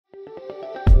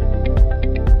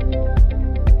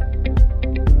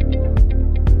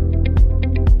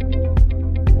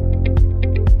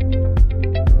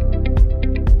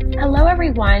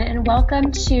and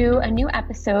welcome to a new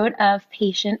episode of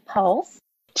Patient Pulse.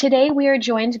 Today we are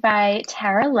joined by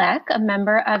Tara Lech, a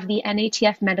member of the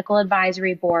NATF Medical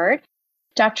Advisory Board.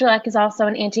 Dr. Lech is also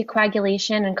an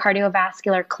anticoagulation and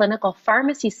cardiovascular clinical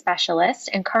pharmacy specialist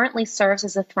and currently serves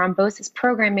as a Thrombosis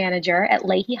Program Manager at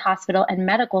Lahey Hospital and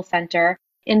Medical Center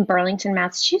in Burlington,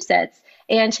 Massachusetts.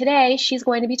 And today she's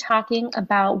going to be talking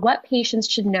about what patients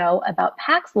should know about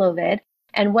Paxlovid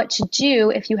and what to do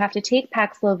if you have to take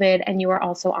Paxlovid and you are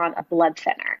also on a blood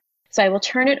thinner. So I will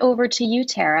turn it over to you,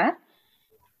 Tara.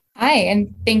 Hi,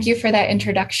 and thank you for that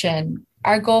introduction.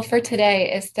 Our goal for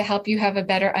today is to help you have a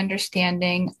better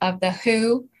understanding of the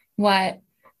who, what,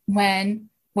 when,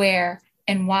 where,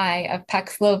 and why of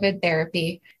Paxlovid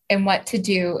therapy and what to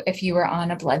do if you are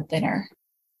on a blood thinner.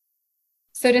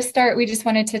 So to start, we just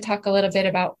wanted to talk a little bit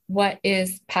about what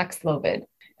is Paxlovid.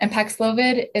 And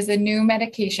Paxlovid is a new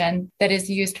medication that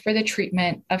is used for the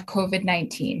treatment of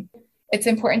COVID-19. It's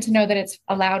important to know that it's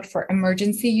allowed for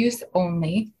emergency use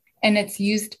only, and it's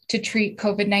used to treat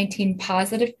COVID-19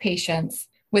 positive patients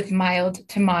with mild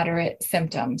to moderate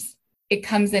symptoms. It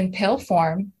comes in pill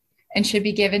form and should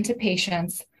be given to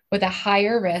patients with a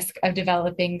higher risk of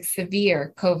developing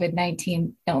severe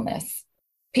COVID-19 illness.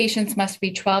 Patients must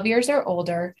be 12 years or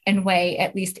older and weigh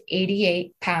at least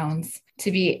 88 pounds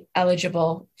to be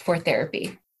eligible for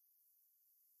therapy.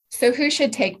 So who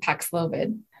should take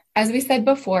Paxlovid? As we said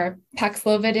before,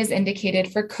 Paxlovid is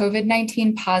indicated for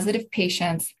COVID-19 positive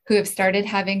patients who have started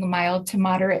having mild to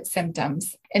moderate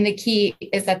symptoms. And the key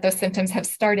is that those symptoms have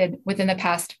started within the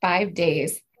past 5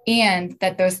 days and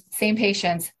that those same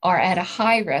patients are at a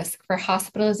high risk for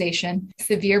hospitalization,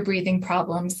 severe breathing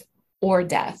problems, or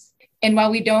death. And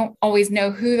while we don't always know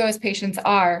who those patients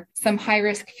are, some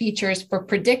high-risk features for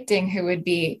predicting who would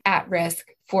be at risk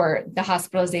for the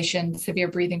hospitalization, severe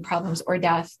breathing problems, or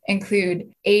death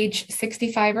include age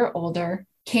 65 or older,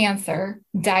 cancer,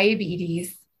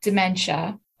 diabetes,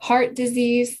 dementia, heart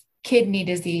disease, kidney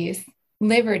disease,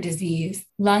 liver disease,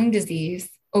 lung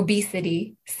disease,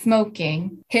 obesity,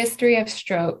 smoking, history of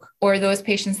stroke, or those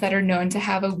patients that are known to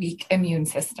have a weak immune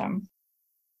system.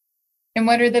 And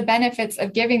what are the benefits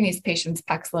of giving these patients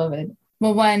Paxlovid?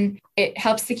 Well, one, it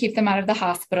helps to keep them out of the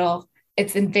hospital.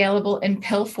 It's available in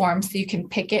pill form, so you can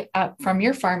pick it up from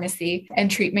your pharmacy and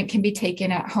treatment can be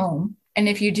taken at home. And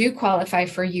if you do qualify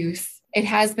for use, it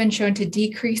has been shown to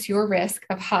decrease your risk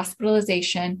of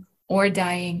hospitalization or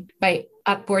dying by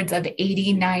upwards of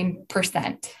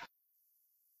 89%.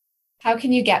 How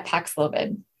can you get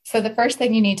Paxlovid? So the first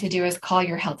thing you need to do is call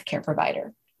your healthcare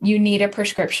provider. You need a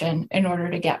prescription in order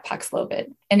to get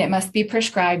Paxlovid, and it must be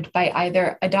prescribed by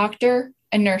either a doctor,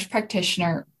 a nurse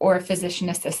practitioner, or a physician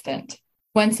assistant.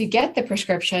 Once you get the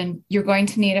prescription, you're going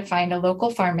to need to find a local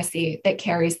pharmacy that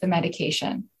carries the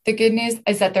medication. The good news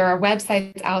is that there are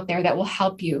websites out there that will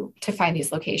help you to find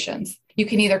these locations. You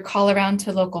can either call around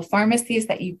to local pharmacies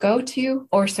that you go to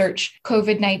or search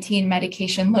COVID-19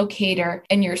 medication locator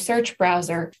in your search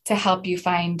browser to help you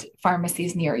find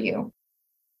pharmacies near you.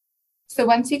 So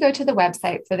once you go to the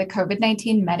website for the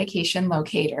COVID-19 medication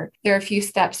locator, there are a few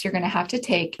steps you're going to have to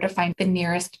take to find the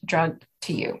nearest drug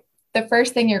to you. The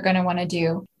first thing you're going to want to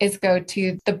do is go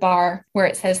to the bar where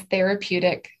it says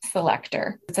therapeutic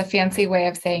selector. It's a fancy way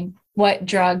of saying, what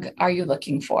drug are you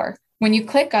looking for? When you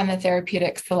click on the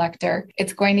therapeutic selector,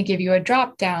 it's going to give you a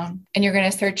drop down and you're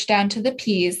going to search down to the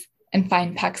P's and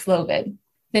find Paxlovid.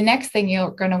 The next thing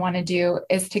you're going to want to do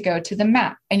is to go to the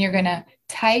map and you're going to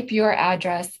type your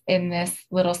address in this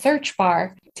little search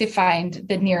bar to find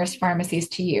the nearest pharmacies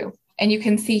to you. And you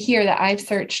can see here that I've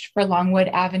searched for Longwood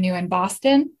Avenue in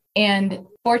Boston. And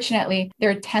fortunately, there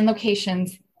are 10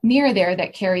 locations near there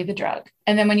that carry the drug.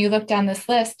 And then when you look down this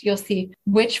list, you'll see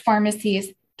which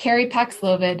pharmacies carry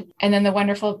Paxlovid. And then the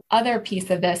wonderful other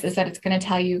piece of this is that it's going to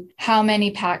tell you how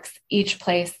many packs each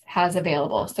place has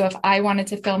available. So if I wanted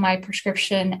to fill my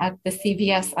prescription at the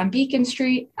CVS on Beacon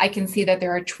Street, I can see that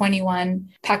there are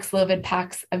 21 Paxlovid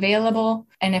packs available.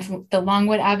 And if the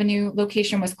Longwood Avenue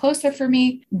location was closer for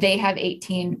me, they have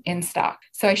 18 in stock.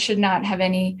 So I should not have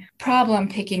any problem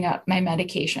picking up my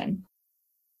medication.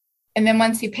 And then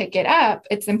once you pick it up,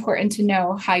 it's important to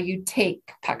know how you take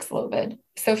Paxlovid.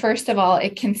 So first of all,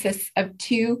 it consists of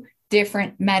 2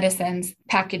 different medicines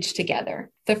packaged together.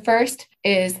 The first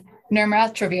is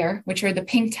nirmatrelvir, which are the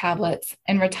pink tablets,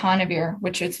 and ritonavir,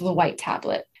 which is the white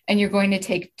tablet. And you're going to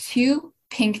take 2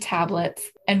 pink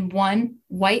tablets and 1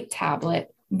 white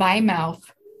tablet by mouth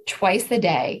twice a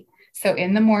day. So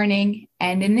in the morning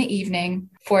and in the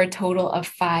evening for a total of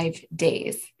 5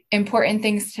 days. Important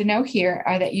things to know here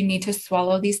are that you need to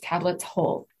swallow these tablets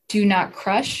whole. Do not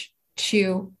crush,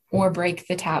 chew, or break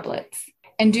the tablets.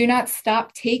 And do not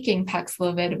stop taking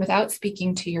Paxlovid without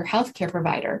speaking to your healthcare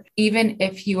provider, even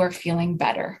if you are feeling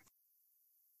better.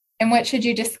 And what should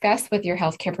you discuss with your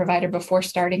healthcare provider before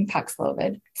starting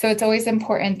Paxlovid? So it's always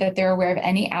important that they're aware of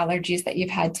any allergies that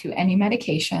you've had to any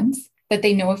medications, that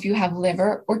they know if you have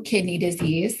liver or kidney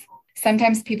disease.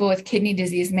 Sometimes people with kidney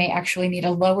disease may actually need a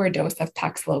lower dose of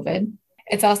Paxlovid.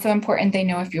 It's also important they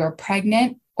know if you are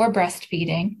pregnant or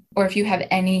breastfeeding, or if you have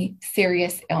any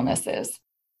serious illnesses.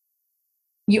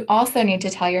 You also need to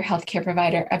tell your healthcare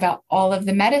provider about all of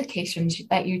the medications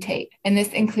that you take. And this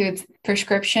includes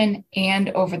prescription and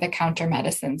over-the-counter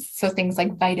medicines. So things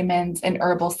like vitamins and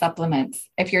herbal supplements.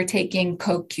 If you're taking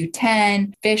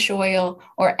CoQ10, fish oil,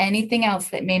 or anything else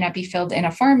that may not be filled in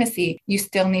a pharmacy, you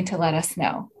still need to let us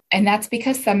know. And that's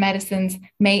because some medicines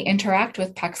may interact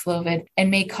with Paxlovid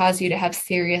and may cause you to have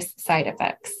serious side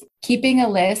effects. Keeping a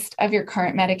list of your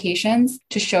current medications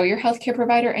to show your healthcare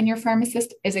provider and your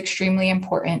pharmacist is extremely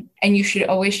important, and you should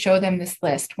always show them this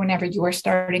list whenever you are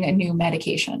starting a new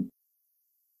medication.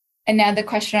 And now the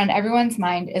question on everyone's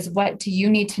mind is, what do you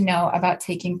need to know about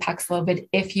taking Paxlovid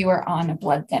if you are on a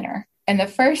blood thinner? And the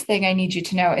first thing I need you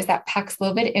to know is that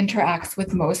Paxlovid interacts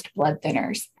with most blood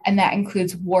thinners, and that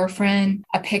includes warfarin,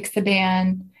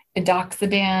 apixaban,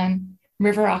 edoxaban,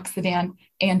 rivaroxaban,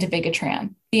 and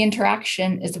dabigatran. The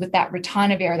interaction is with that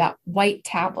ritonavir, that white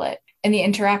tablet. And the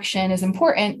interaction is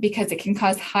important because it can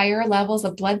cause higher levels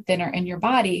of blood thinner in your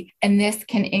body, and this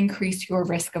can increase your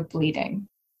risk of bleeding.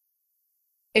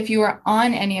 If you are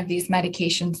on any of these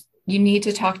medications, you need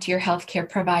to talk to your healthcare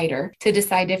provider to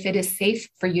decide if it is safe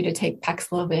for you to take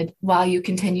Paxlovid while you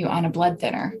continue on a blood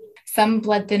thinner. Some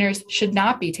blood thinners should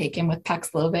not be taken with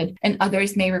Paxlovid, and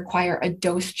others may require a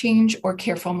dose change or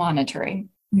careful monitoring.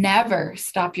 Never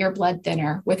stop your blood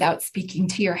thinner without speaking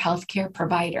to your healthcare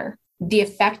provider. The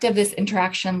effect of this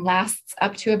interaction lasts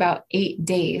up to about 8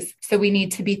 days. So we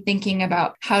need to be thinking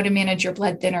about how to manage your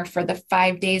blood thinner for the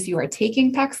 5 days you are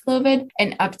taking Paxlovid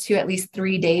and up to at least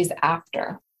 3 days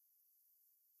after.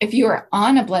 If you are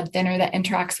on a blood thinner that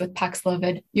interacts with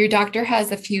Paxlovid, your doctor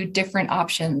has a few different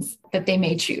options that they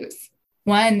may choose.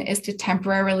 One is to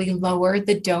temporarily lower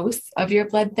the dose of your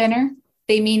blood thinner.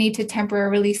 They may need to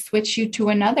temporarily switch you to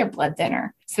another blood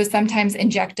thinner. So sometimes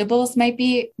injectables might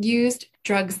be used.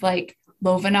 Drugs like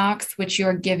Lovenox, which you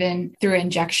are given through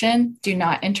injection, do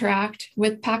not interact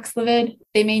with Paxlovid.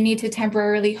 They may need to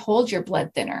temporarily hold your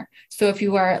blood thinner. So if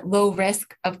you are at low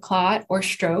risk of clot or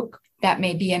stroke, that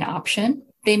may be an option.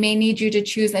 They may need you to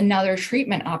choose another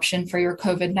treatment option for your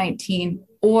COVID-19,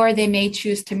 or they may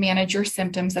choose to manage your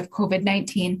symptoms of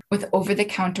COVID-19 with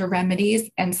over-the-counter remedies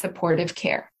and supportive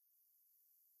care.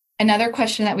 Another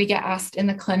question that we get asked in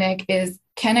the clinic is,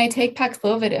 can I take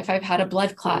Paxlovid if I've had a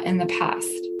blood clot in the past?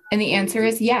 And the answer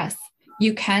is yes,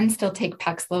 you can still take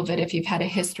Paxlovid if you've had a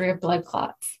history of blood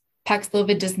clots.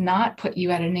 Paxlovid does not put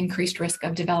you at an increased risk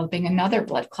of developing another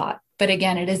blood clot. But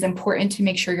again, it is important to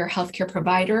make sure your healthcare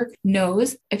provider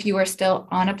knows if you are still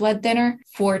on a blood thinner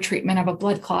for treatment of a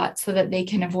blood clot so that they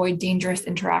can avoid dangerous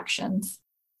interactions.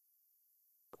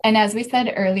 And as we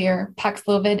said earlier,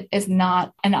 Paxlovid is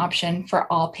not an option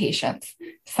for all patients.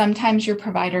 Sometimes your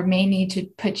provider may need to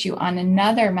put you on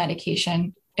another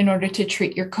medication in order to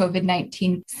treat your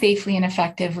COVID-19 safely and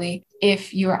effectively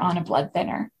if you are on a blood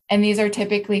thinner. And these are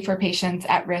typically for patients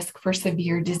at risk for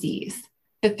severe disease.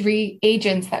 The 3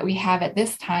 agents that we have at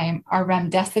this time are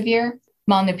remdesivir,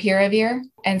 molnupiravir,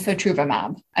 and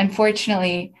sotrovimab.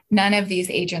 Unfortunately, none of these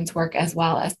agents work as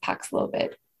well as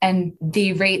Paxlovid. And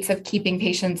the rates of keeping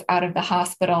patients out of the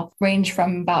hospital range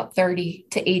from about 30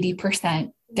 to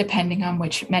 80%, depending on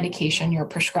which medication you're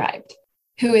prescribed.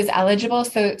 Who is eligible?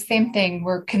 So same thing,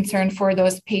 we're concerned for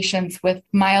those patients with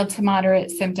mild to moderate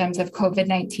symptoms of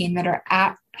COVID-19 that are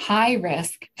at high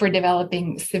risk for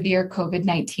developing severe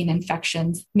COVID-19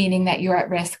 infections, meaning that you're at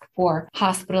risk for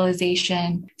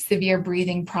hospitalization, severe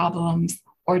breathing problems,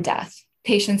 or death.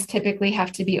 Patients typically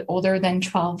have to be older than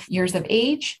 12 years of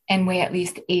age and weigh at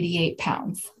least 88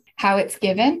 pounds. How it's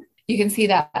given? You can see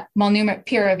that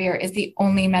molnupiravir is the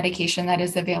only medication that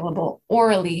is available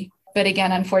orally. But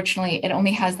again, unfortunately, it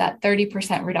only has that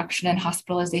 30% reduction in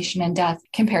hospitalization and death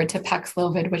compared to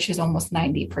Paxlovid, which is almost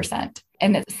 90%.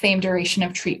 And it's the same duration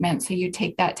of treatment. So you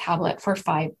take that tablet for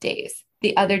 5 days.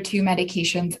 The other 2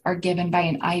 medications are given by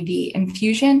an IV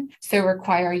infusion, so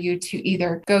require you to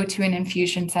either go to an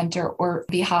infusion center or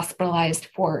be hospitalized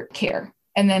for care.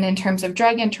 And then in terms of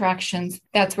drug interactions,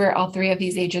 that's where all 3 of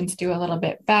these agents do a little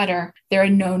bit better. There are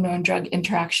no known drug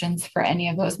interactions for any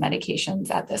of those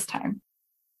medications at this time.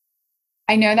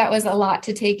 I know that was a lot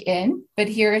to take in, but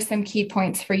here are some key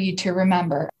points for you to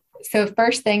remember. So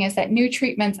first thing is that new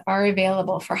treatments are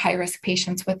available for high-risk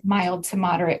patients with mild to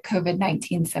moderate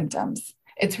COVID-19 symptoms.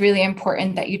 It's really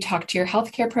important that you talk to your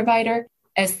healthcare provider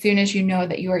as soon as you know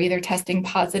that you are either testing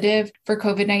positive for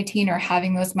COVID-19 or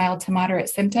having those mild to moderate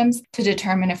symptoms to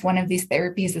determine if one of these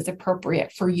therapies is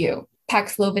appropriate for you.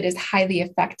 Paxlovid is highly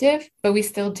effective, but we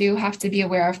still do have to be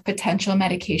aware of potential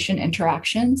medication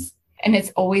interactions. And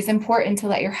it's always important to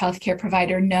let your healthcare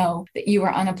provider know that you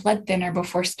are on a blood thinner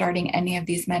before starting any of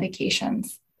these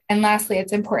medications. And lastly,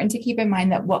 it's important to keep in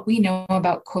mind that what we know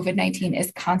about COVID-19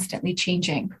 is constantly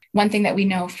changing. One thing that we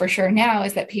know for sure now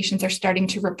is that patients are starting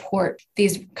to report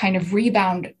these kind of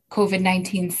rebound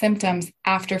COVID-19 symptoms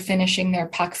after finishing their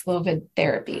Paxlovid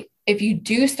therapy. If you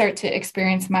do start to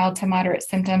experience mild to moderate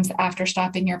symptoms after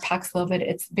stopping your Paxlovid,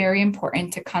 it's very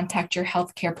important to contact your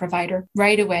healthcare provider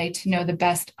right away to know the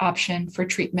best option for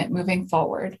treatment moving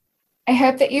forward. I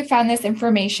hope that you found this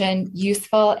information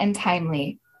useful and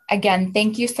timely. Again,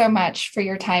 thank you so much for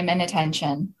your time and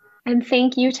attention. And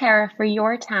thank you, Tara, for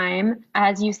your time.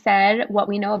 As you said, what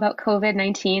we know about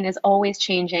COVID-19 is always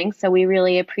changing, so we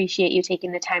really appreciate you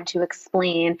taking the time to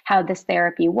explain how this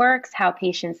therapy works, how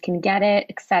patients can get it,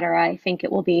 etc. I think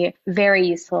it will be very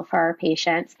useful for our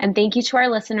patients. And thank you to our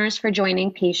listeners for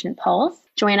joining Patient Pulse.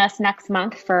 Join us next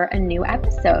month for a new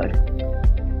episode.